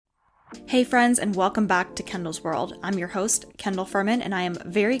Hey friends, and welcome back to Kendall's World. I'm your host, Kendall Furman, and I am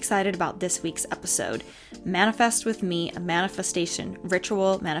very excited about this week's episode. Manifest with me, a manifestation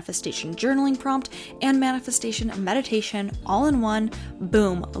ritual, manifestation journaling prompt, and manifestation meditation all in one.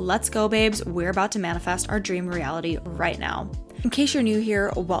 Boom, let's go babes. We're about to manifest our dream reality right now. In case you're new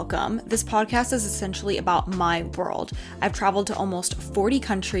here, welcome. This podcast is essentially about my world. I've traveled to almost 40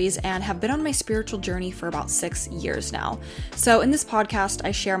 countries and have been on my spiritual journey for about 6 years now. So in this podcast,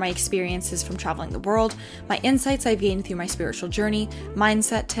 I share my experiences from traveling the world, my insights I've gained through my spiritual journey,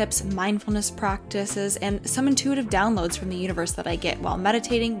 mindset tips, mindfulness practices, and some intuitive downloads from the universe that I get while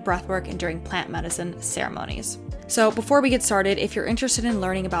meditating, breathwork, and during plant medicine ceremonies. So before we get started, if you're interested in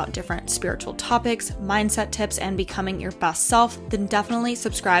learning about different spiritual topics, mindset tips, and becoming your best self, then definitely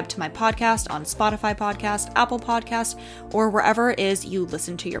subscribe to my podcast on Spotify Podcast, Apple Podcast, or wherever it is you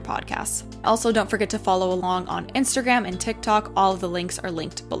listen to your podcasts. Also, don't forget to follow along on Instagram and TikTok. All of the links are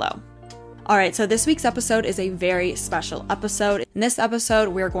linked below. Alright, so this week's episode is a very special episode. In this episode,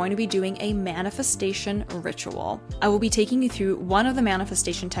 we're going to be doing a manifestation ritual. I will be taking you through one of the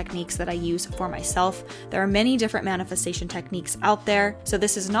manifestation techniques that I use for myself. There are many different manifestation techniques out there, so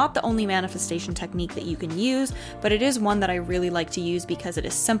this is not the only manifestation technique that you can use, but it is one that I really like to use because it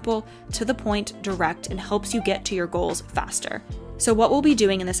is simple, to the point, direct, and helps you get to your goals faster. So what we'll be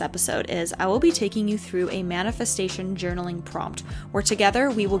doing in this episode is I will be taking you through a manifestation journaling prompt where together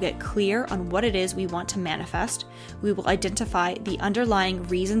we will get clear on what it is we want to manifest. We will identify the underlying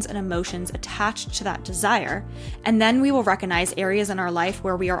reasons and emotions attached to that desire, and then we will recognize areas in our life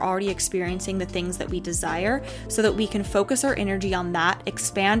where we are already experiencing the things that we desire so that we can focus our energy on that,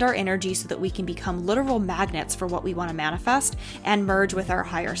 expand our energy so that we can become literal magnets for what we want to manifest and merge with our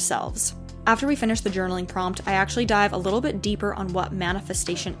higher selves. After we finish the journaling prompt, I actually dive a little bit deeper on what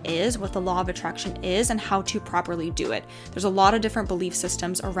manifestation is, what the law of attraction is, and how to properly do it. There's a lot of different belief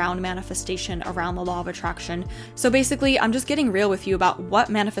systems around manifestation, around the law of attraction. So basically, I'm just getting real with you about what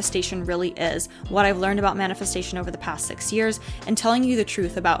manifestation really is, what I've learned about manifestation over the past 6 years, and telling you the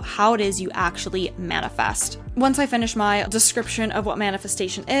truth about how it is you actually manifest. Once I finish my description of what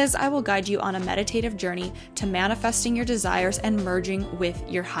manifestation is, I will guide you on a meditative journey to manifesting your desires and merging with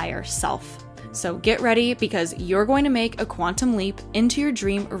your higher self. So get ready because you're going to make a quantum leap into your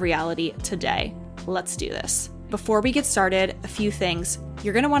dream reality today. Let's do this. Before we get started, a few things.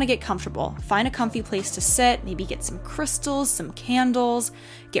 You're going to want to get comfortable. Find a comfy place to sit, maybe get some crystals, some candles,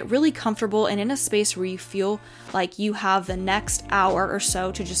 get really comfortable and in a space where you feel like you have the next hour or so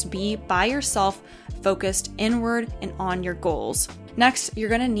to just be by yourself, focused inward and on your goals. Next, you're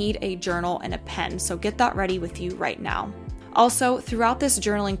going to need a journal and a pen, so get that ready with you right now. Also, throughout this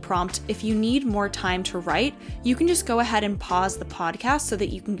journaling prompt, if you need more time to write, you can just go ahead and pause the podcast so that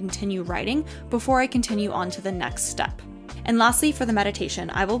you can continue writing before I continue on to the next step. And lastly, for the meditation,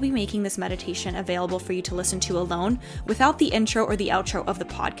 I will be making this meditation available for you to listen to alone without the intro or the outro of the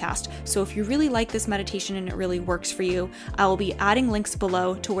podcast. So if you really like this meditation and it really works for you, I will be adding links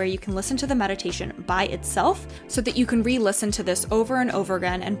below to where you can listen to the meditation by itself so that you can re-listen to this over and over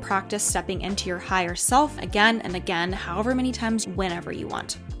again and practice stepping into your higher self again and again, however many times, whenever you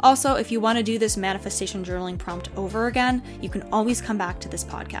want. Also, if you want to do this manifestation journaling prompt over again, you can always come back to this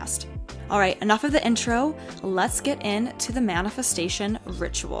podcast. All right, enough of the intro. Let's get into the manifestation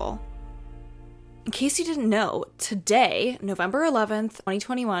ritual. In case you didn't know, today, November 11th,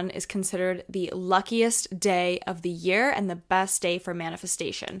 2021, is considered the luckiest day of the year and the best day for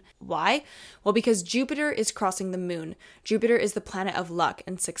manifestation. Why? Well, because Jupiter is crossing the moon. Jupiter is the planet of luck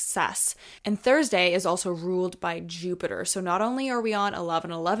and success. And Thursday is also ruled by Jupiter. So not only are we on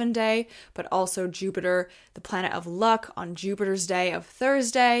 11/11 day, but also Jupiter, the planet of luck, on Jupiter's day of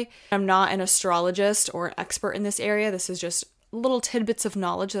Thursday. I'm not an astrologist or expert in this area. This is just little tidbits of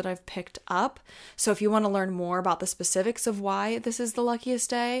knowledge that I've picked up. So if you want to learn more about the specifics of why this is the luckiest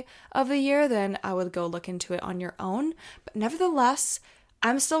day of the year, then I would go look into it on your own. But nevertheless,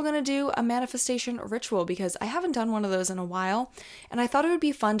 I'm still going to do a manifestation ritual because I haven't done one of those in a while. And I thought it would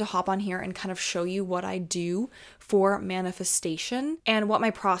be fun to hop on here and kind of show you what I do for manifestation and what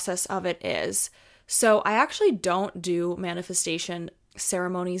my process of it is. So I actually don't do manifestation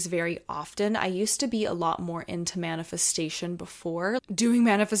ceremonies very often. I used to be a lot more into manifestation before, doing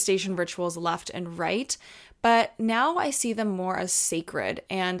manifestation rituals left and right, but now I see them more as sacred,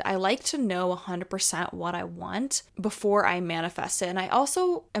 and I like to know 100% what I want before I manifest it. And I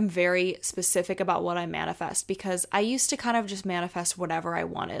also am very specific about what I manifest because I used to kind of just manifest whatever I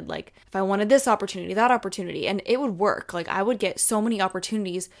wanted. Like if I wanted this opportunity, that opportunity, and it would work. Like I would get so many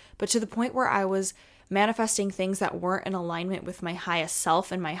opportunities, but to the point where I was manifesting things that weren't in alignment with my highest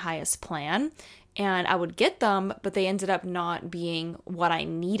self and my highest plan. and I would get them, but they ended up not being what I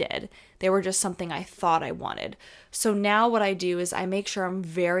needed. They were just something I thought I wanted. So now what I do is I make sure I'm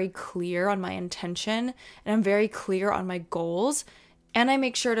very clear on my intention and I'm very clear on my goals. And I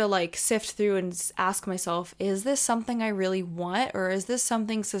make sure to like sift through and ask myself, is this something I really want? Or is this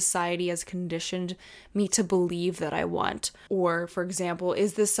something society has conditioned me to believe that I want? Or for example,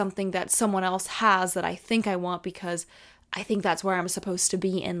 is this something that someone else has that I think I want because I think that's where I'm supposed to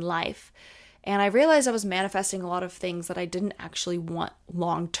be in life? And I realized I was manifesting a lot of things that I didn't actually want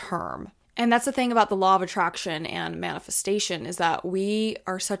long term. And that's the thing about the law of attraction and manifestation, is that we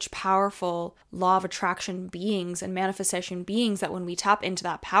are such powerful law of attraction beings and manifestation beings that when we tap into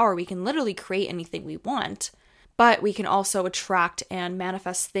that power, we can literally create anything we want. But we can also attract and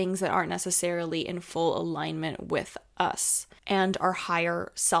manifest things that aren't necessarily in full alignment with us and our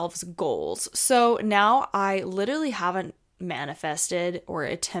higher selves goals. So now I literally haven't manifested or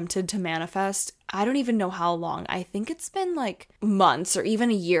attempted to manifest, I don't even know how long. I think it's been like months or even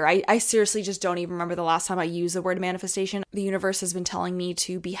a year. I seriously just don't even remember the last time I used the word manifestation. The universe has been telling me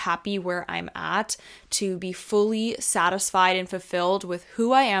to be happy where I'm at, to be fully satisfied and fulfilled with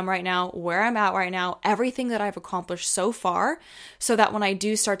who I am right now, where I'm at right now, everything that I've accomplished so far, so that when I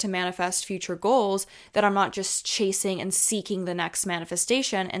do start to manifest future goals, that I'm not just chasing and seeking the next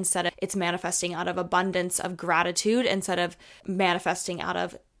manifestation. Instead, it's manifesting out of abundance of gratitude instead of manifesting out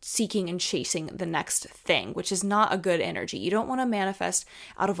of seeking and chasing the next thing, which is not a good energy. You don't want to manifest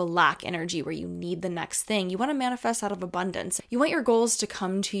out of a lack energy where you need the next thing. You want to manifest out of abundance. You want your goals to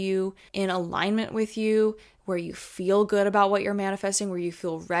come to you in alignment with you, where you feel good about what you're manifesting, where you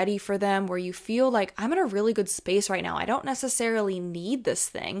feel ready for them, where you feel like, I'm in a really good space right now. I don't necessarily need this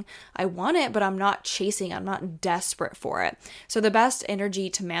thing. I want it, but I'm not chasing. I'm not desperate for it. So the best energy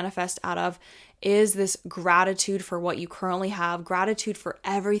to manifest out of is this gratitude for what you currently have, gratitude for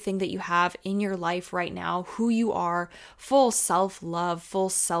everything that you have in your life right now, who you are, full self-love, full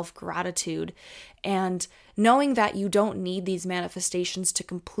self-gratitude, and knowing that you don't need these manifestations to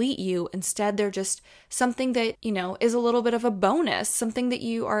complete you. Instead, they're just something that, is a little bit of a bonus, something that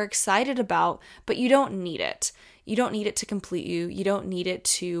you are excited about, but you don't need it. You don't need it to complete you. You don't need it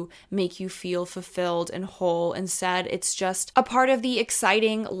to make you feel fulfilled and whole. Instead, it's just a part of the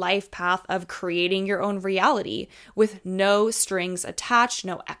exciting life path of creating your own reality with no strings attached,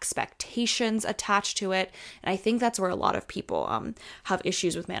 no expectations attached to it. And I think that's where a lot of people have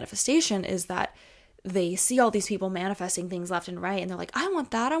issues with manifestation, is that they see all these people manifesting things left and right, and they're like, I want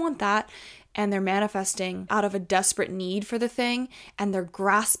that. And they're manifesting out of a desperate need for the thing, and they're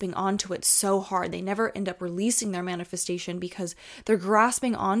grasping onto it so hard. They never end up releasing their manifestation because they're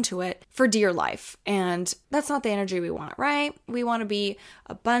grasping onto it for dear life. And that's not the energy we want, right? We want to be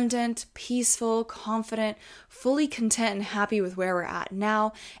abundant, peaceful, confident, fully content and happy with where we're at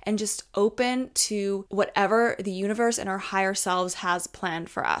now, and just open to whatever the universe and our higher selves has planned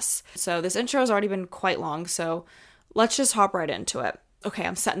for us. So this intro has already been quite long, so let's just hop right into it. Okay,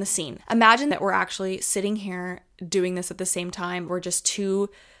 I'm setting the scene. Imagine that we're actually sitting here doing this at the same time. We're just two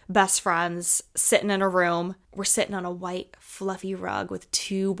best friends sitting in a room. We're sitting on a white fluffy rug with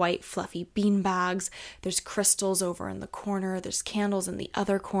two white fluffy bean bags. There's crystals over in the corner. There's candles in the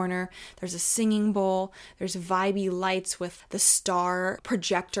other corner. There's a singing bowl. There's vibey lights with the star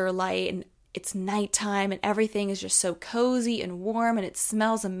projector light, and it's nighttime and everything is just so cozy and warm, and it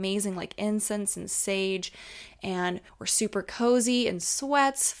smells amazing like incense and sage, and we're super cozy in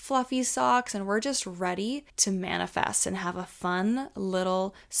sweats, fluffy socks, and we're just ready to manifest and have a fun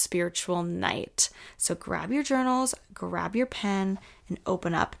little spiritual night. So grab your journals, grab your pen, and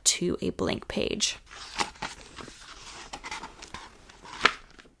open up to a blank page.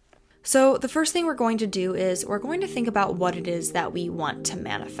 So the first thing we're going to do is we're going to think about what it is that we want to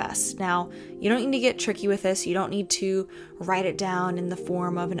manifest. Now, you don't need to get tricky with this. You don't need to write it down in the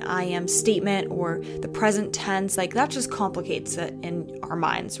form of an I am statement or the present tense. Like, that just complicates it in our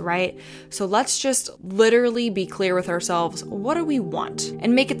minds, right? So let's just literally be clear with ourselves. What do we want?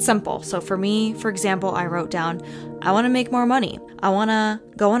 And make it simple. So for me, for example, I wrote down, I want to make more money. I want to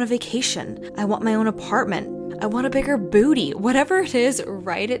go on a vacation. I want my own apartment. I want a bigger booty. Whatever it is,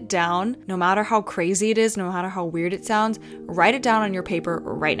 write it down. No matter how crazy it is, no matter how weird it sounds, write it down on your paper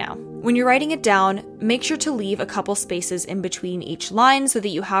right now. When you're writing it down, make sure to leave a couple spaces in between each line so that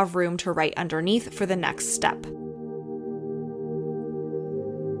you have room to write underneath for the next step.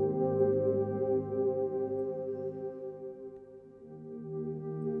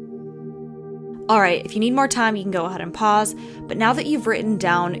 All right, if you need more time, you can go ahead and pause. But now that you've written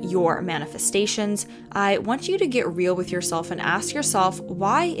down your manifestations, I want you to get real with yourself and ask yourself,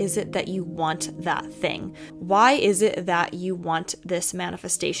 why is it that you want that thing? Why is it that you want this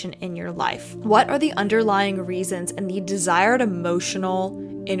manifestation in your life? What are the underlying reasons and the desired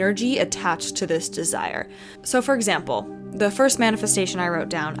emotional energy attached to this desire? So for example, the first manifestation I wrote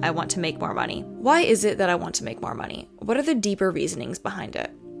down, I want to make more money. Why is it that I want to make more money? What are the deeper reasonings behind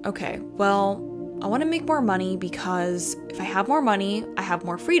it? Okay, well, I want to make more money because if I have more money, I have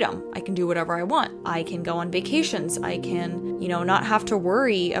more freedom. I can do whatever I want. I can go on vacations. I can, not have to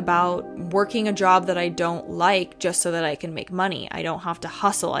worry about working a job that I don't like just so that I can make money. I don't have to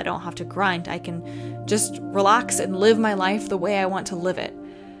hustle. I don't have to grind. I can just relax and live my life the way I want to live it.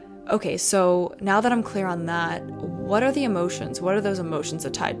 Okay, so now that I'm clear on that, what are the emotions? What are those emotions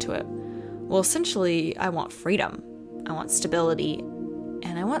tied to it? Well, essentially, I want freedom. I want stability,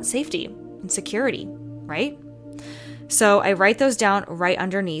 and I want safety and security, right? So I write those down right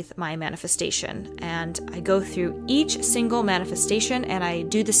underneath my manifestation, and I go through each single manifestation and I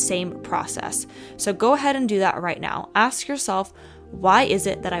do the same process. So go ahead and do that right now. Ask yourself, why is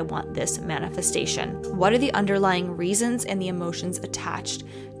it that I want this manifestation? What are the underlying reasons and the emotions attached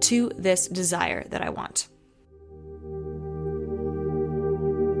to this desire that I want?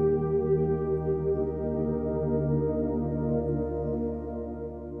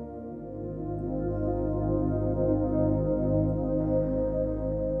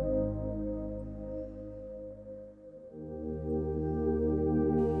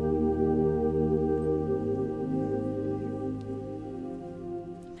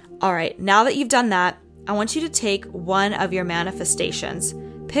 All right, now that you've done that, I want you to take one of your manifestations.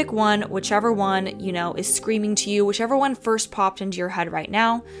 Pick one, whichever one, is screaming to you, whichever one first popped into your head right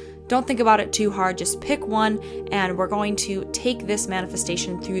now. Don't think about it too hard, just pick one, and we're going to take this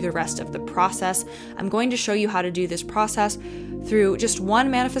manifestation through the rest of the process. I'm going to show you how to do this process through just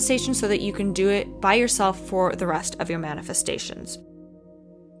one manifestation so that you can do it by yourself for the rest of your manifestations.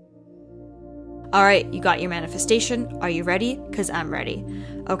 All right, you got your manifestation. Are you ready? Because I'm ready.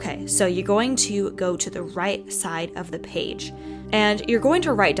 Okay, so you're going to go to the right side of the page and you're going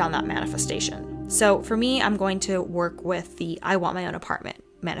to write down that manifestation. So for me, I'm going to work with the I want my own apartment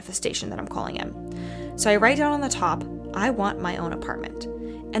manifestation that I'm calling in. So I write down on the top, I want my own apartment.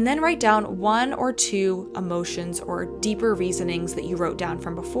 And then write down one or two emotions or deeper reasonings that you wrote down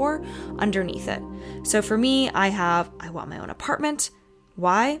from before underneath it. So for me, I want my own apartment.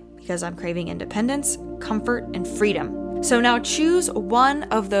 Why? Because I'm craving independence, comfort, and freedom. So now choose one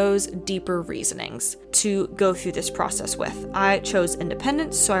of those deeper reasonings to go through this process with. I chose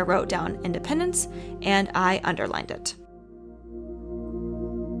independence, so I wrote down independence and I underlined it.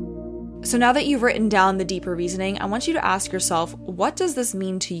 So now that you've written down the deeper reasoning, I want you to ask yourself, what does this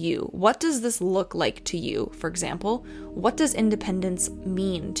mean to you? What does this look like to you? For example, what does independence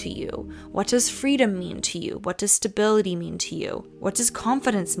mean to you? What does freedom mean to you? What does stability mean to you? What does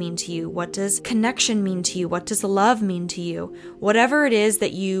confidence mean to you? What does connection mean to you? What does love mean to you? Whatever it is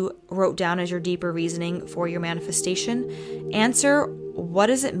that you wrote down as your deeper reasoning for your manifestation, answer, what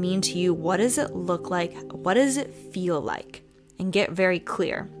does it mean to you? What does it look like? What does it feel like? And get very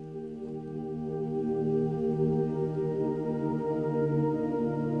clear.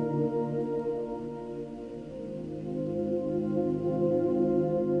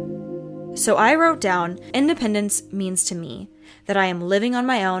 So I wrote down, independence means to me that I am living on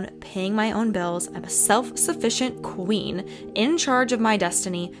my own, paying my own bills. I'm a self-sufficient queen in charge of my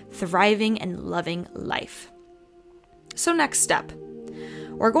destiny, thriving and loving life. So next step,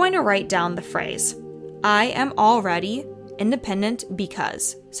 we're going to write down the phrase, I am already independent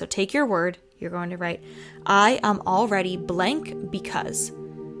because. So take your word, you're going to write, I am already blank because.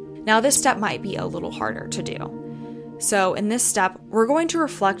 Now this step might be a little harder to do. So in this step, we're going to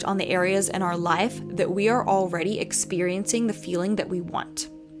reflect on the areas in our life that we are already experiencing the feeling that we want.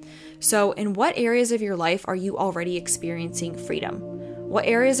 So in what areas of your life are you already experiencing freedom? What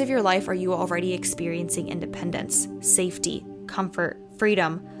areas of your life are you already experiencing independence, safety, comfort,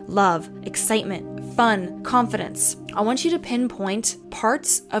 freedom, love, excitement, fun, confidence? I want you to pinpoint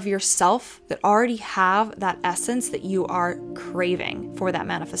parts of yourself that already have that essence that you are craving for that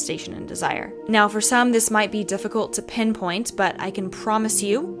manifestation and desire. Now, for some, this might be difficult to pinpoint, but I can promise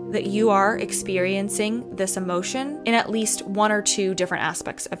you that you are experiencing this emotion in at least one or two different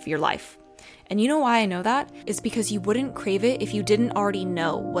aspects of your life. And you know why I know that? It's because you wouldn't crave it if you didn't already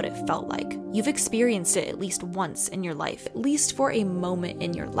know what it felt like. You've experienced it at least once in your life, at least for a moment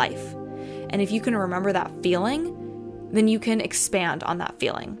in your life. And if you can remember that feeling, then you can expand on that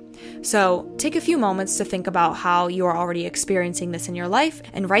feeling. So take a few moments to think about how you are already experiencing this in your life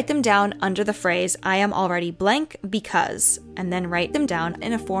and write them down under the phrase, I am already blank because, and then write them down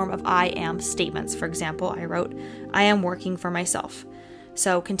in a form of I am statements. For example, I wrote, I am working for myself.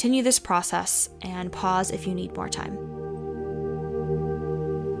 So continue this process and pause if you need more time.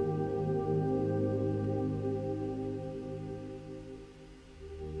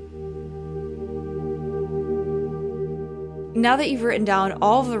 Now that you've written down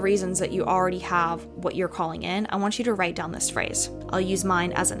all of the reasons that you already have what you're calling in, I want you to write down this phrase. I'll use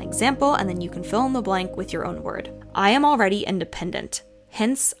mine as an example, and then you can fill in the blank with your own word. I am already independent.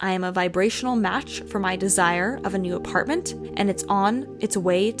 Hence, I am a vibrational match for my desire of a new apartment, and it's on its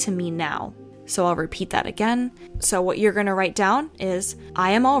way to me now. So I'll repeat that again. So what you're going to write down is,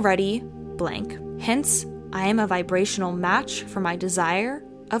 I am already blank. Hence, I am a vibrational match for my desire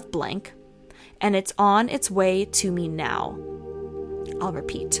of blank, and it's on its way to me now. I'll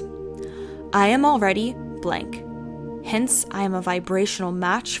repeat. I am already blank. Hence, I am a vibrational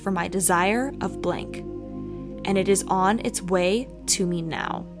match for my desire of blank, and it is on its way to me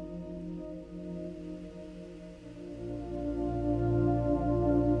now.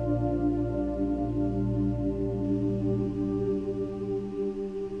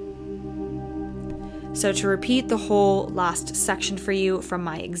 So to repeat the whole last section for you from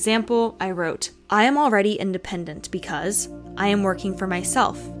my example, I wrote, I am already independent because I am working for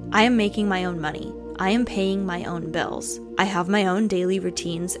myself. I am making my own money. I am paying my own bills. I have my own daily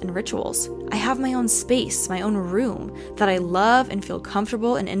routines and rituals. I have my own space, my own room that I love and feel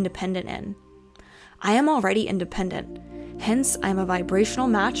comfortable and independent in. I am already independent. Hence, I am a vibrational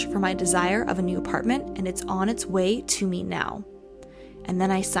match for my desire of a new apartment, and it's on its way to me now. And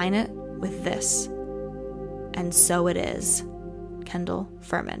then I sign it with this. And so it is. Kendall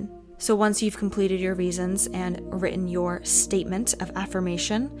Furman. So once you've completed your reasons and written your statement of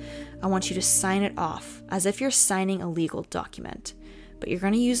affirmation, I want you to sign it off as if you're signing a legal document. But you're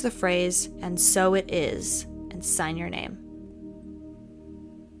going to use the phrase, and so it is, and sign your name.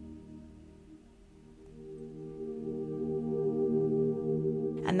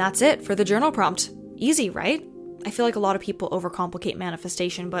 And that's it for the journal prompt. Easy, right? I feel like a lot of people overcomplicate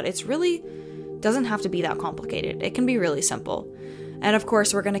manifestation, but it's really doesn't have to be that complicated. It can be really simple. And of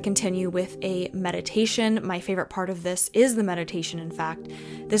course, we're going to continue with a meditation. My favorite part of this is the meditation, in fact.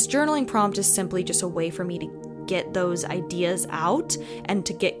 This journaling prompt is simply just a way for me to get those ideas out and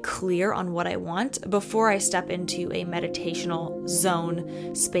to get clear on what I want before I step into a meditational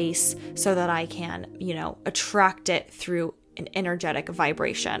zone space so that I can, attract it through an energetic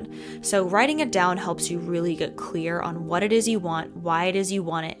vibration. So writing it down helps you really get clear on what it is you want, why it is you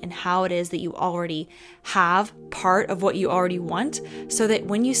want it, and how it is that you already have part of what you already want, so that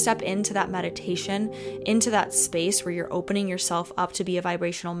when you step into that meditation, into that space where you're opening yourself up to be a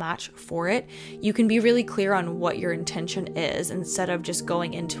vibrational match for it, you can be really clear on what your intention is instead of just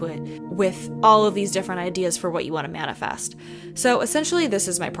going into it with all of these different ideas for what you want to manifest. So essentially, this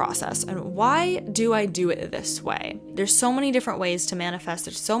is my process. And why do I do it this way? There's so many different ways to manifest.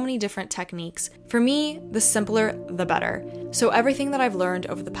 There's so many different techniques. For me, the simpler, the better. So everything that I've learned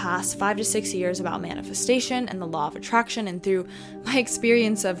over the past 5 to 6 years about manifestation and the law of attraction, and through my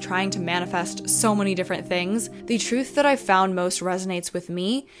experience of trying to manifest so many different things, the truth that I've found most resonates with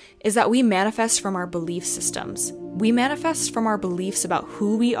me is that we manifest from our belief systems. We manifest from our beliefs about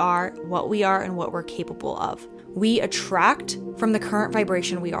who we are, and what we're capable of. We attract from the current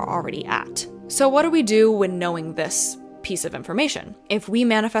vibration we are already at. So what do we do when knowing this piece of information? If we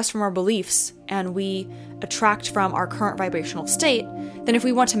manifest from our beliefs and we attract from our current vibrational state, then if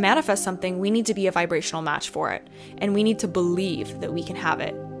we want to manifest something, we need to be a vibrational match for it. And we need to believe that we can have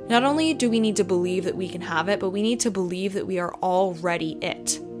it. Not only do we need to believe that we can have it, but we need to believe that we are already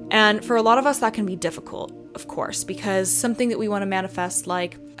it. And for a lot of us, that can be difficult, of course, because something that we want to manifest,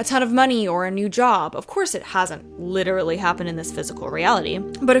 like a ton of money or a new job, of course it hasn't literally happened in this physical reality.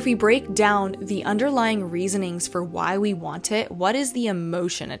 But if we break down the underlying reasonings for why we want it, what is the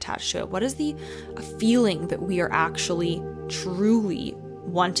emotion attached to it? What is the feeling that we are actually truly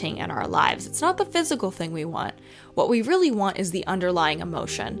wanting in our lives? It's not the physical thing we want. What we really want is the underlying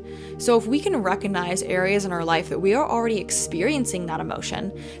emotion. So if we can recognize areas in our life that we are already experiencing that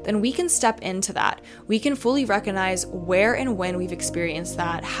emotion, then we can step into that. We can fully recognize where and when we've experienced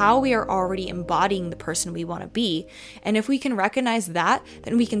that, how we are already embodying the person we want to be. And if we can recognize that,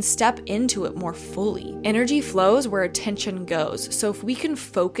 then we can step into it more fully. Energy flows where attention goes. So if we can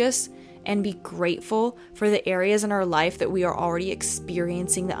focus and be grateful for the areas in our life that we are already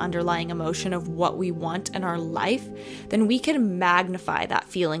experiencing the underlying emotion of what we want in our life, then we can magnify that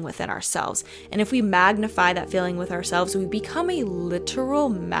feeling within ourselves. And if we magnify that feeling with ourselves, we become a literal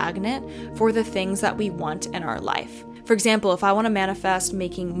magnet for the things that we want in our life. For example, if I want to manifest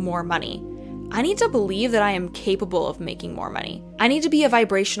making more money, I need to believe that I am capable of making more money. I need to be a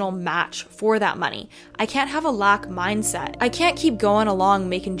vibrational match for that money. I can't have a lack mindset. I can't keep going along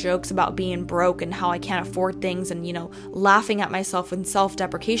making jokes about being broke and how I can't afford things and, laughing at myself in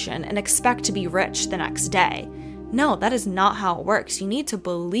self-deprecation and expect to be rich the next day. No, that is not how it works. You need to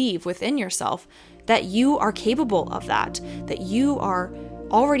believe within yourself that you are capable of that you are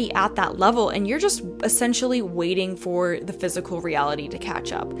already at that level, and you're just essentially waiting for the physical reality to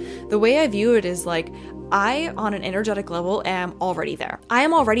catch up. The way I view it is like, I, on an energetic level, am already there. I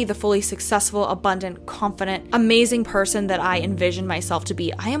am already the fully successful, abundant, confident, amazing person that I envision myself to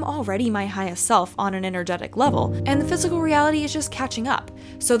be. I am already my highest self on an energetic level, and the physical reality is just catching up.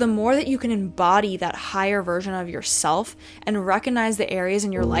 So the more that you can embody that higher version of yourself and recognize the areas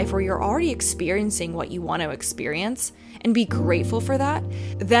in your life where you're already experiencing what you want to experience, and be grateful for that,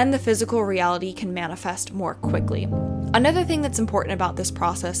 then the physical reality can manifest more quickly. Another thing that's important about this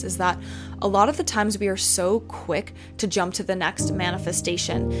process is that a lot of the times we are so quick to jump to the next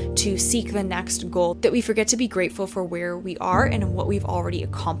manifestation, to seek the next goal, that we forget to be grateful for where we are and what we've already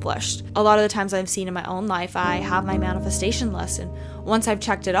accomplished. A lot of the times I've seen in my own life, I have my manifestation list, and once I've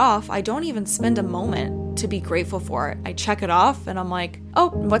checked it off, I don't even spend a moment to be grateful for it. I check it off and I'm like, oh,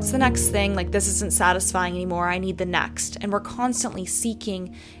 what's the next thing? Like, this isn't satisfying anymore. I need the next. And we're constantly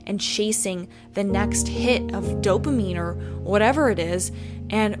seeking and chasing the next hit of dopamine or whatever it is.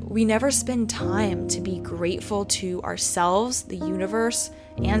 And we never spend time to be grateful to ourselves, the universe,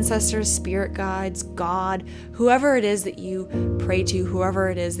 ancestors, spirit guides, God, whoever it is that you pray to, whoever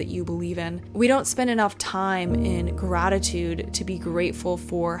it is that you believe in. We don't spend enough time in gratitude to be grateful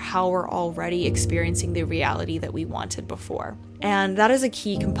for how we're already experiencing the reality that we wanted before. And that is a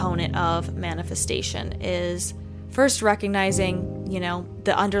key component of manifestation, is first recognizing,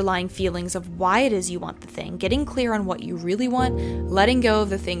 the underlying feelings of why it is you want the thing, getting clear on what you really want, letting go of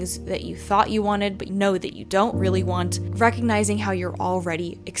the things that you thought you wanted but know that you don't really want, recognizing how you're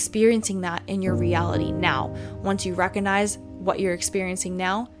already experiencing that in your reality now. Once you recognize what you're experiencing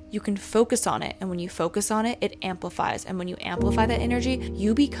now, you can focus on it. And when you focus on it, it amplifies. And when you amplify that energy,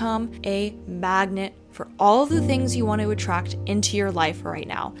 you become a magnet for all of the things you want to attract into your life right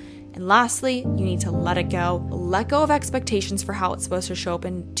now. And lastly, you need to let it go. Let go of expectations for how it's supposed to show up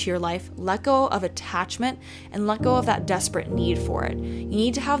into your life. Let go of attachment and let go of that desperate need for it. You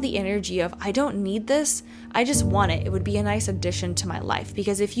need to have the energy of, I don't need this, I just want it. It would be a nice addition to my life.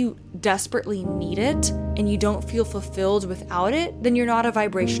 Because if you desperately need it and you don't feel fulfilled without it, then you're not a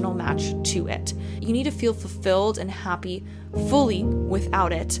vibrational match to it. You need to feel fulfilled and happy fully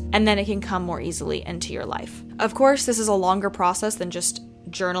without it, and then it can come more easily into your life. Of course, this is a longer process than just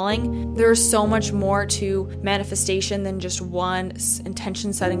journaling. There's so much more to manifestation than just one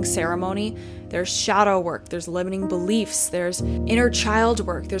intention setting ceremony. There's shadow work, there's limiting beliefs, there's inner child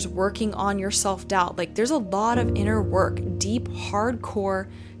work, there's working on your self-doubt. There's a lot of inner work, deep, hardcore,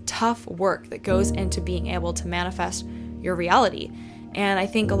 tough work that goes into being able to manifest your reality. And I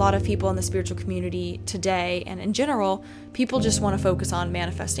think a lot of people in the spiritual community today, and in general, people just want to focus on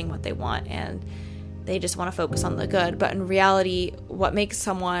manifesting what they want, and they just want to focus on the good. But in reality, what makes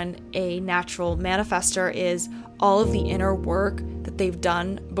someone a natural manifester is all of the inner work that they've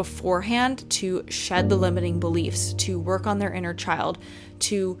done beforehand to shed the limiting beliefs, to work on their inner child,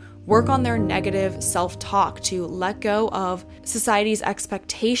 to work on their negative self-talk, to let go of society's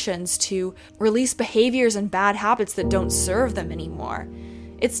expectations, to release behaviors and bad habits that don't serve them anymore.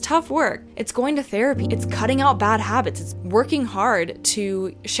 It's tough work. It's going to therapy. It's cutting out bad habits. It's working hard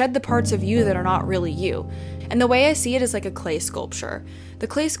to shed the parts of you that are not really you. And the way I see it is like a clay sculpture. The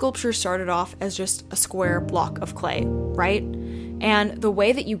clay sculpture started off as just a square block of clay, right? And the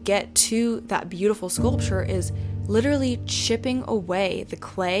way that you get to that beautiful sculpture is literally chipping away the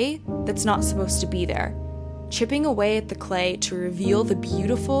clay that's not supposed to be there. Chipping away at the clay to reveal the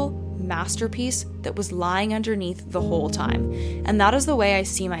beautiful masterpiece that was lying underneath the whole time. And that is the way I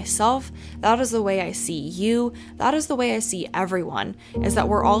see myself. That is the way I see you. That is the way I see everyone, is that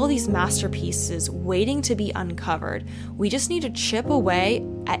we're all of these masterpieces waiting to be uncovered. We just need to chip away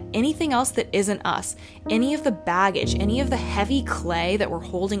at anything else that isn't us, any of the baggage, any of the heavy clay that we're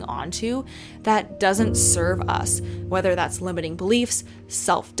holding onto that doesn't serve us, whether that's limiting beliefs,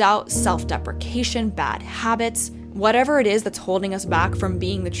 self-doubt, self-deprecation, bad habits, Whatever it is that's holding us back from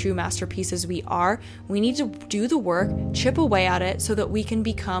being the true masterpieces we are, we need to do the work, chip away at it so that we can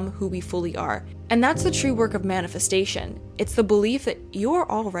become who we fully are. And that's the true work of manifestation. It's the belief that you're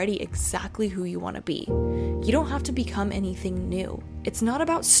already exactly who you want to be. You don't have to become anything new. It's not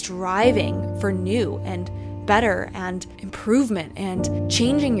about striving for new and better and improvement and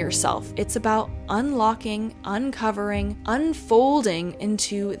changing yourself. It's about unlocking, uncovering, unfolding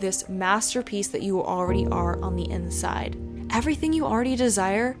into this masterpiece that you already are on the inside. Everything you already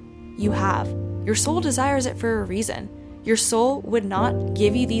desire, you have. Your soul desires it for a reason. Your soul would not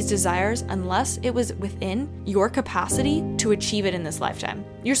give you these desires unless it was within your capacity to achieve it in this lifetime.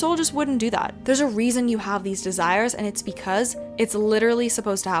 Your soul just wouldn't do that. There's a reason you have these desires, and it's because it's literally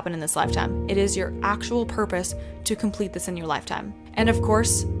supposed to happen in this lifetime. It is your actual purpose to complete this in your lifetime. And of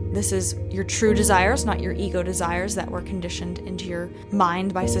course, this is your true desires, not your ego desires that were conditioned into your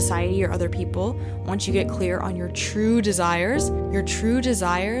mind by society or other people. Once you get clear on your true desires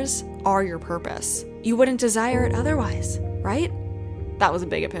are your purpose. You wouldn't desire it otherwise, right? That was a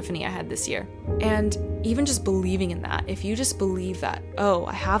big epiphany I had this year. And even just believing in that, if you just believe that, oh,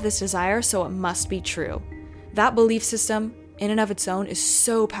 I have this desire, so it must be true. That belief system in and of its own is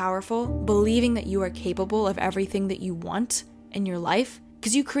so powerful. Believing that you are capable of everything that you want in your life,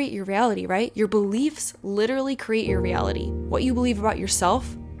 because you create your reality, right? Your beliefs literally create your reality. What you believe about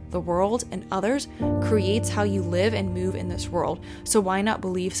yourself, the world, and others creates how you live and move in this world. So why not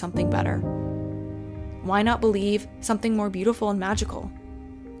believe something better? Why not believe something more beautiful and magical?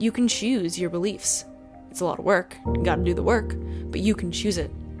 You can choose your beliefs. It's a lot of work. You gotta do the work, but you can choose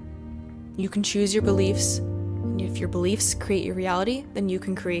it. You can choose your beliefs. And if your beliefs create your reality, then you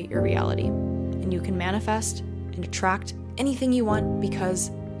can create your reality. And you can manifest and attract anything you want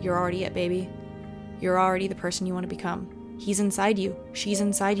because you're already it, baby. You're already the person you want to become. He's inside you. She's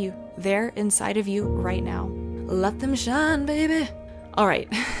inside you. They're inside of you right now. Let them shine, baby. All right.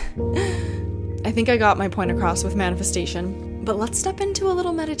 I think I got my point across with manifestation, but let's step into a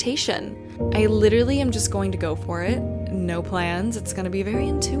little meditation. I literally am just going to go for it. No plans. It's going to be very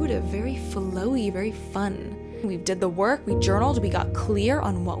intuitive, very flowy, very fun. We did the work, we journaled, we got clear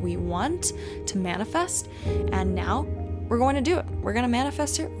on what we want to manifest, and now we're going to do it. We're going to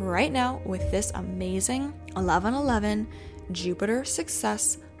manifest it right now with this amazing 1111 Jupiter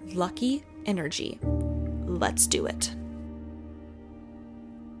success lucky energy. Let's do it.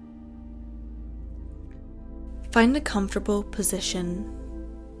 Find a comfortable position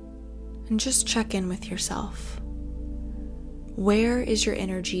and just check in with yourself. Where is your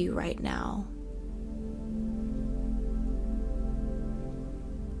energy right now?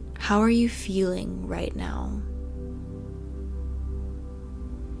 How are you feeling right now?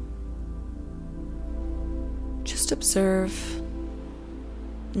 Just observe.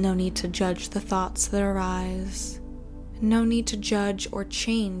 No need to judge the thoughts that arise. No need to judge or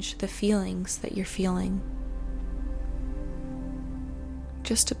change the feelings that you're feeling.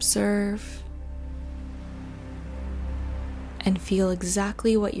 Just observe and feel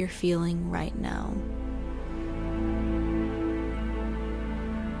exactly what you're feeling right now.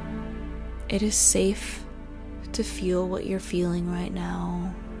 It is safe to feel what you're feeling right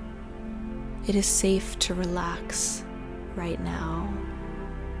now. It is safe to relax right now.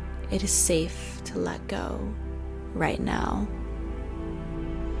 It is safe to let go right now.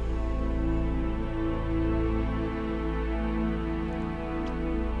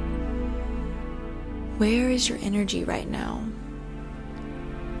 Where is your energy right now?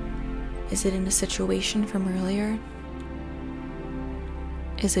 Is it in a situation from earlier?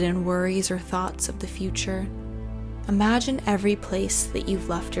 Is it in worries or thoughts of the future? Imagine every place that you've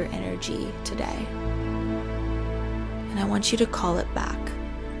left your energy today. And I want you to call it back.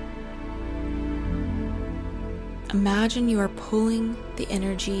 Imagine you are pulling the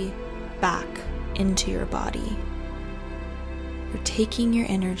energy back into your body. You're taking your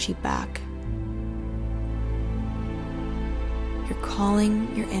energy back. You're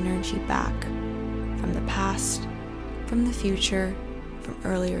calling your energy back from the past, from the future, from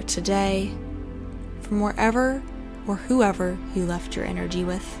earlier today, from wherever or whoever you left your energy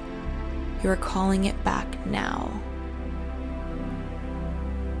with. You are calling it back now.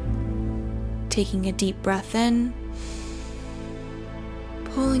 Taking a deep breath in,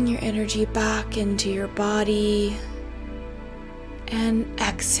 pulling your energy back into your body, and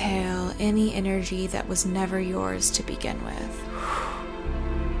exhale any energy that was never yours to begin with.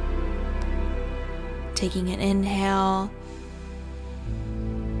 Taking an inhale,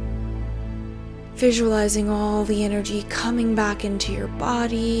 visualizing all the energy coming back into your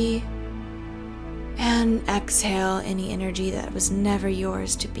body, and exhale any energy that was never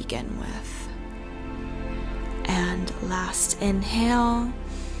yours to begin with. And last inhale.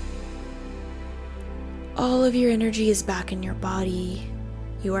 All of your energy is back in your body.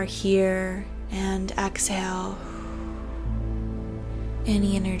 You are here. And exhale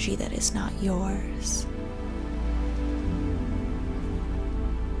any energy that is not yours.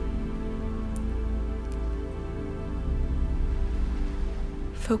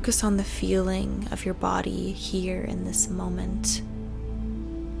 Focus on the feeling of your body here in this moment.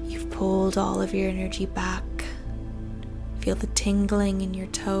 You've pulled all of your energy back. Feel the tingling in your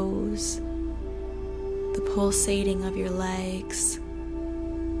toes, the pulsating of your legs,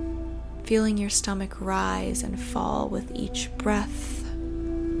 feeling your stomach rise and fall with each breath,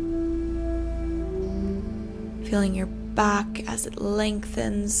 feeling your back as it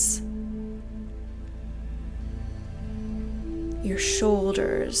lengthens, your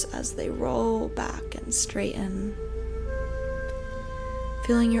shoulders as they roll back and straighten,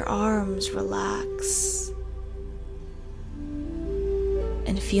 feeling your arms relax,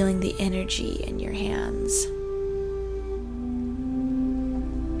 and feeling the energy in your hands.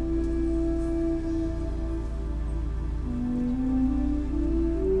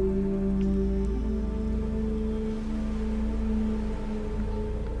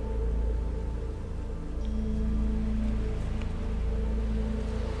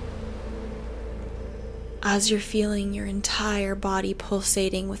 As you're feeling your entire body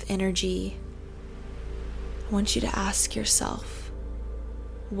pulsating with energy, I want you to ask yourself,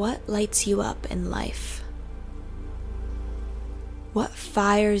 what lights you up in life? What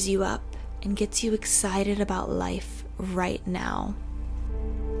fires you up and gets you excited about life right now?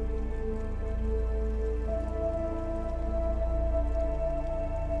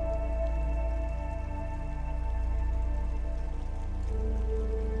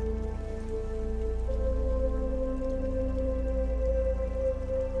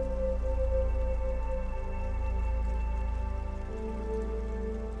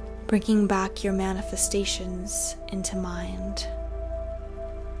 Bringing back your manifestations into mind.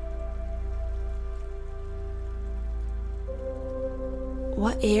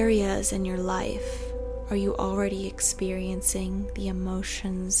 What areas in your life are you already experiencing the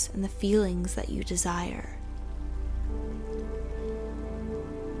emotions and the feelings that you desire?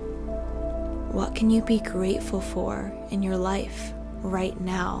 What can you be grateful for in your life right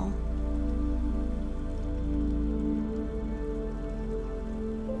now?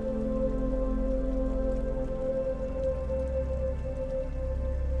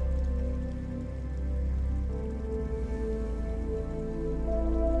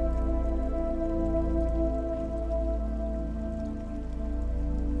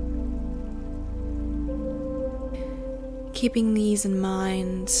 Keeping these in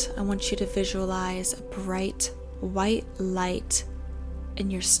mind, I want you to visualize a bright white light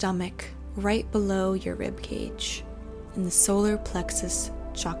in your stomach right below your rib cage in the solar plexus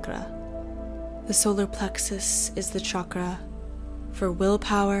chakra. The solar plexus is the chakra for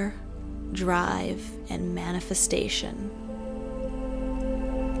willpower, drive, and manifestation.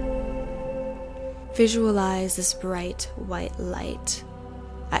 Visualize this bright white light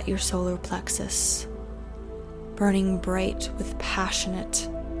at your solar plexus, burning bright with passionate,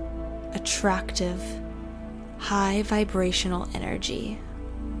 attractive, high vibrational energy.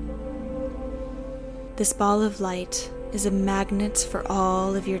 This ball of light is a magnet for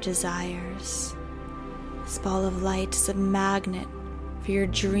all of your desires. This ball of light is a magnet for your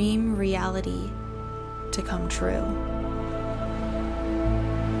dream reality to come true.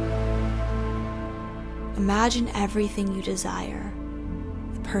 Imagine everything you desire,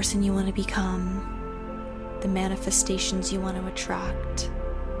 the person you want to become, the manifestations you want to attract,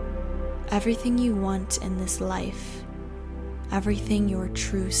 everything you want in this life, everything your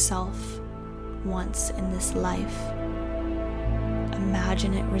true self wants in this life.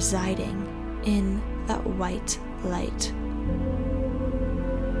 Imagine it residing in that white light.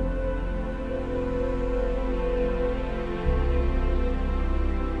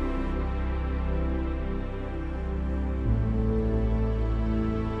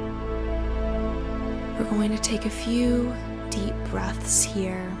 We're going to take a few deep breaths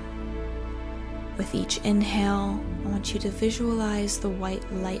here. With each inhale, I want you to visualize the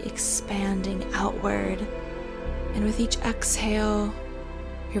white light expanding outward. And with each exhale,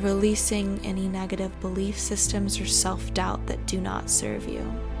 you're releasing any negative belief systems or self-doubt that do not serve you.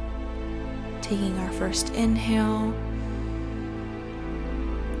 Taking our first inhale,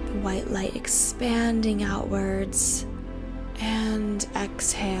 the white light expanding outwards, and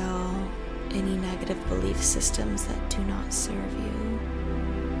exhale any negative belief systems that do not serve you.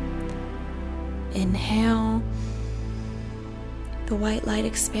 Inhale, The white light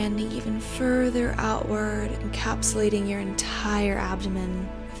expanding even further outward, encapsulating your entire abdomen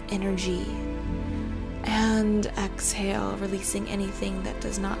with energy. And exhale, releasing anything that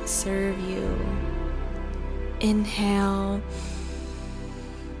does not serve you. Inhale.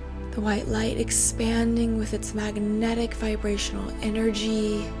 The white light expanding with its magnetic vibrational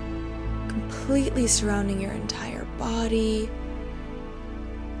energy, completely surrounding your entire body.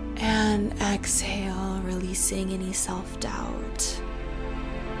 And exhale, releasing any self-doubt.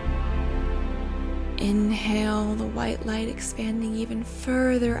 Inhale, the white light expanding even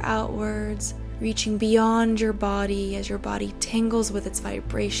further outwards, reaching beyond your body as your body tingles with its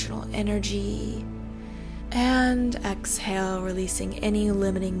vibrational energy. And exhale, releasing any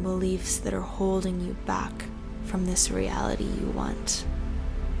limiting beliefs that are holding you back from this reality you want.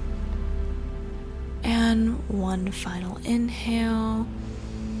 And one final inhale.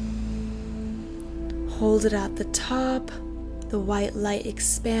 Hold it at the top, the white light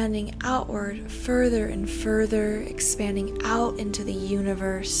expanding outward further and further, expanding out into the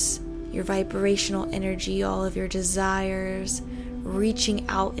universe, your vibrational energy, all of your desires, reaching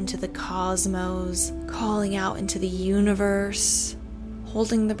out into the cosmos, calling out into the universe,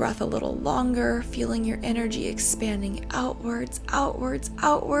 holding the breath a little longer, feeling your energy expanding outwards, outwards,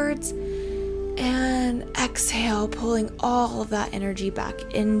 outwards, and exhale, pulling all of that energy back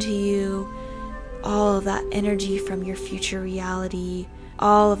into you. All of that energy from your future reality,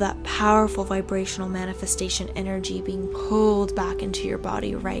 all of that powerful vibrational manifestation energy being pulled back into your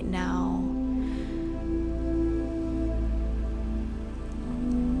body right now.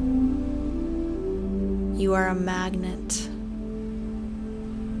 You are a magnet.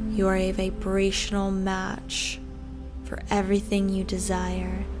 You are a vibrational match for everything you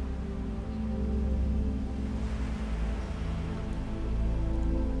desire.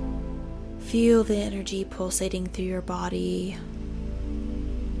 Feel the energy pulsating through your body.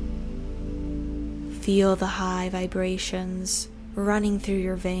 Feel the high vibrations running through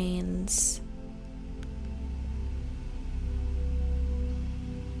your veins.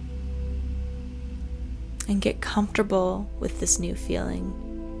 And get comfortable with this new feeling.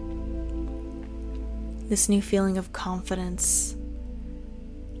 This new feeling of confidence,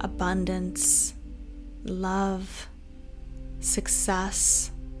 abundance, love,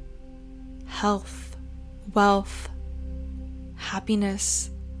 success, health, wealth, happiness,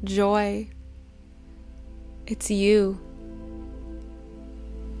 joy. It's you.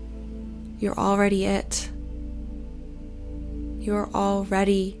 You're already it. You're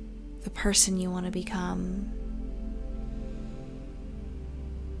already the person you want to become.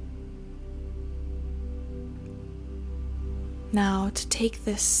 Now, to take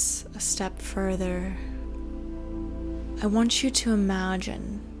this a step further, I want you to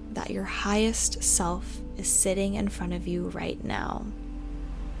imagine that your highest self is sitting in front of you right now.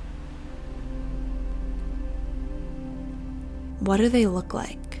 What do they look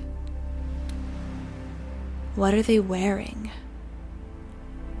like? What are they wearing?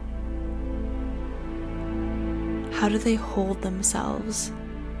 How do they hold themselves?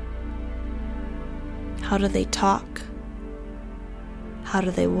 How do they talk? How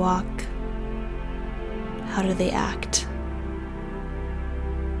do they walk? How do they act?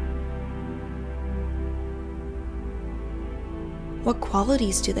 What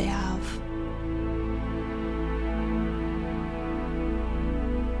qualities do they have?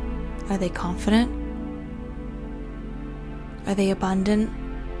 Are they confident? Are they abundant?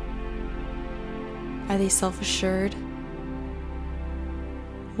 Are they self-assured?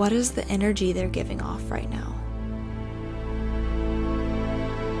 What is the energy they're giving off right now?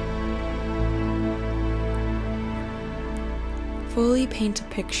 Fully paint a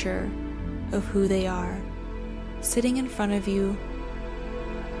picture of who they are, sitting in front of you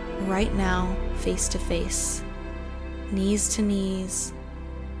right now, face to face, knees to knees,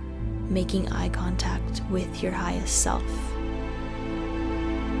 making eye contact with your highest self.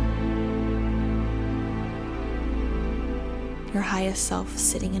 Your highest self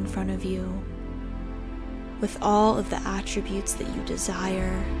sitting in front of you with all of the attributes that you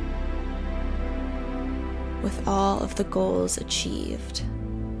desire, with all of the goals achieved.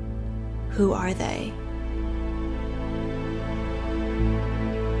 Who are they?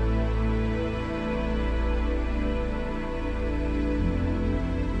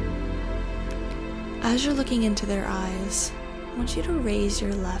 As you're looking into their eyes, I want you to raise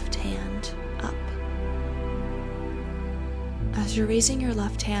your left hand up. As you're raising your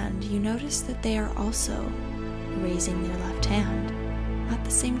left hand, you notice that they are also raising their left hand at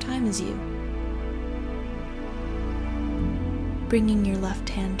the same time as you. Bringing your left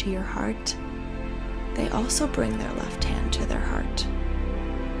hand to your heart they also bring their left hand to their heart.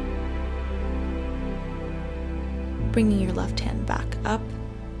 Bringing your left hand back up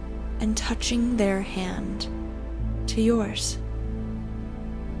and touching their hand to yours.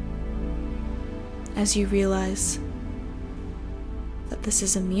 As you realize that this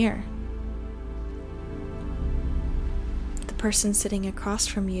is a mirror. The person sitting across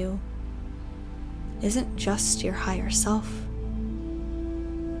from you isn't just your higher self.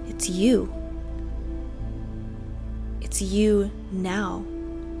 It's you. It's you now,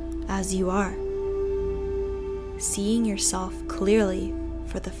 as you are, seeing yourself clearly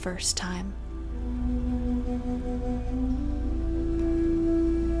for the first time.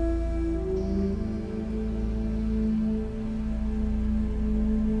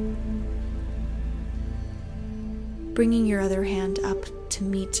 Bringing your other hand up to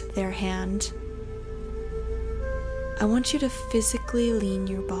meet their hand, I want you to physically lean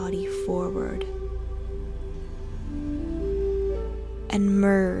your body forward and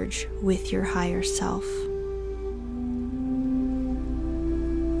merge with your higher self.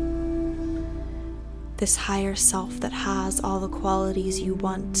 This higher self that has all the qualities you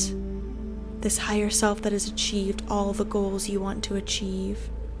want. This higher self that has achieved all the goals you want to achieve.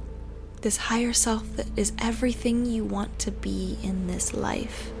 This higher self that is everything you want to be in this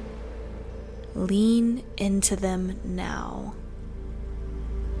life. Lean into them now.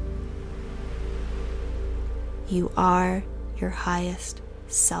 You are your highest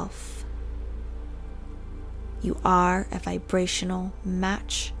self. You are a vibrational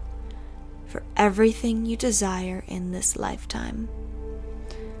match for everything you desire in this lifetime.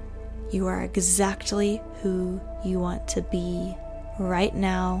 You are exactly who you want to be right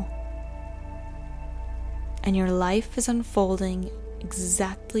now, and your life is unfolding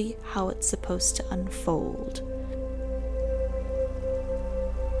exactly how it's supposed to unfold.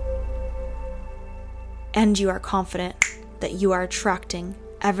 And you are confident that you are attracting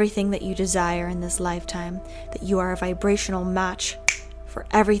everything that you desire in this lifetime, that you are a vibrational match for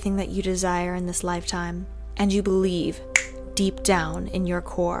everything that you desire in this lifetime, and you believe deep down in your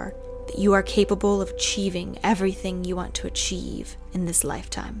core that you are capable of achieving everything you want to achieve in this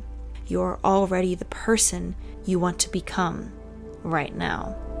lifetime. You are already the person you want to become right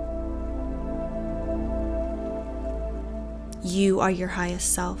now. You are your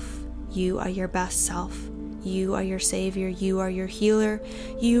highest self. You are your best self. You are your savior. You are your healer.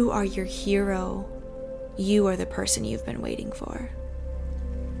 You are your hero. You are the person you've been waiting for.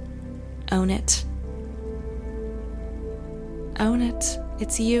 Own it. Own it.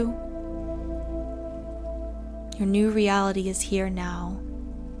 It's you. Your new reality is here now.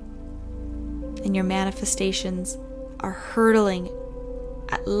 And your manifestations are hurtling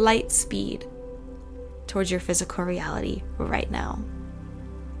at light speed towards your physical reality right now.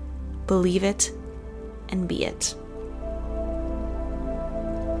 Believe it and be it.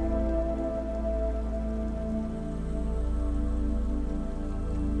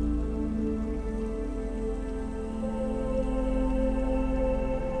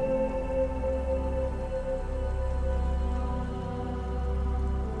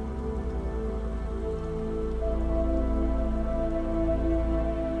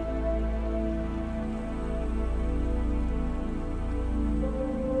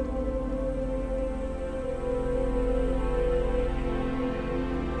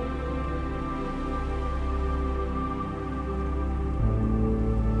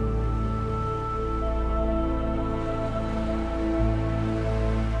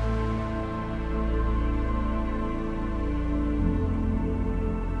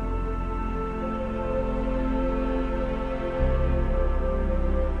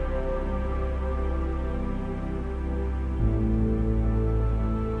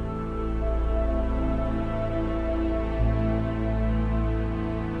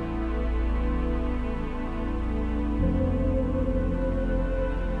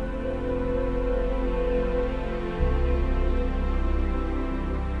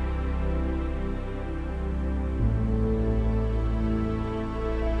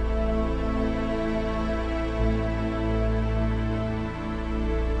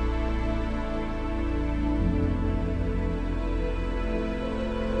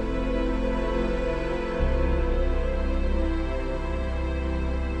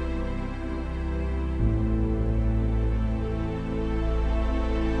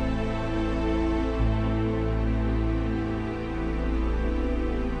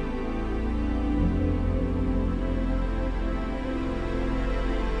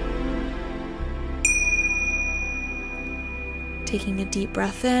 Taking a deep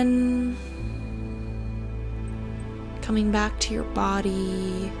breath in, coming back to your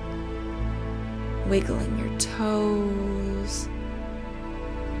body, wiggling your toes,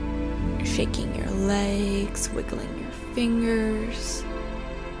 shaking your legs, wiggling your fingers,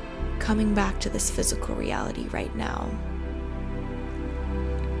 coming back to this physical reality right now.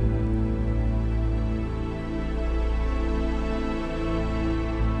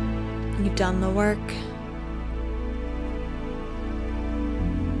 You've done the work.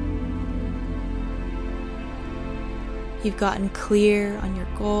 You've gotten clear on your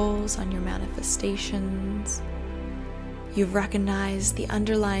goals, on your manifestations. You've recognized the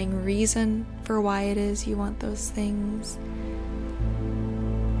underlying reason for why it is you want those things.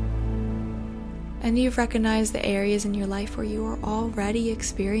 And you've recognized the areas in your life where you are already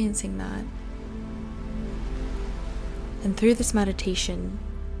experiencing that. And through this meditation,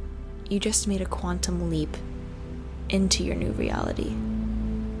 you just made a quantum leap into your new reality.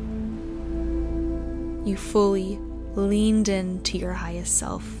 You fully leaned into your highest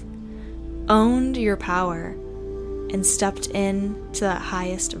self, owned your power, and stepped in to that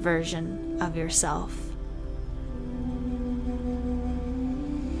highest version of yourself.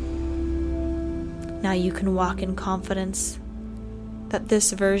 Now you can walk in confidence that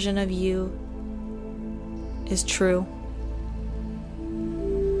this version of you is true.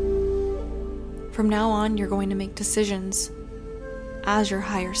 From now on, you're going to make decisions as your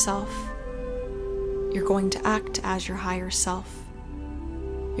higher self. You're going to act as your higher self.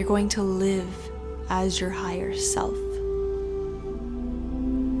 You're going to live as your higher self.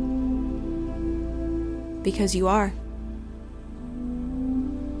 Because you are.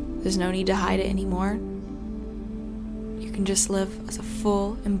 There's no need to hide it anymore. You can just live as a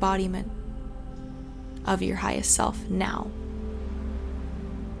full embodiment of your highest self now.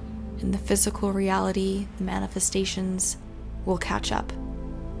 And the physical reality, the manifestations will catch up.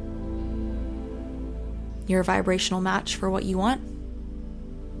 You're a vibrational match for what you want.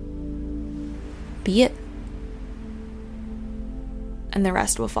 Be it. And the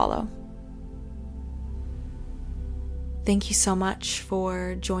rest will follow. Thank you so much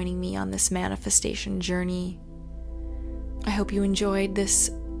for joining me on this manifestation journey. I hope you enjoyed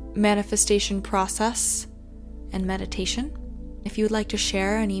this manifestation process and meditation. If you would like to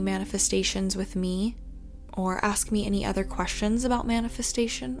share any manifestations with me, or ask me any other questions about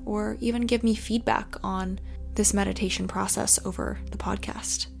manifestation, or even give me feedback on this meditation process over the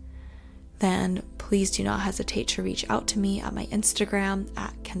podcast, then please do not hesitate to reach out to me at my Instagram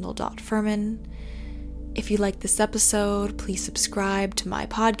at kendall.furman. If you like this episode, please subscribe to my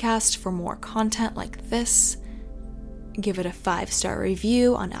podcast for more content like this. Give it a 5-star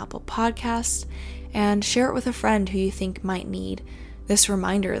review on Apple Podcasts, and share it with a friend who you think might need this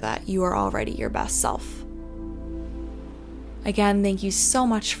reminder that you are already your best self. Again, thank you so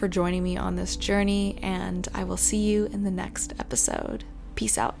much for joining me on this journey, and I will see you in the next episode.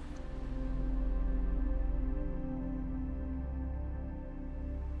 Peace out.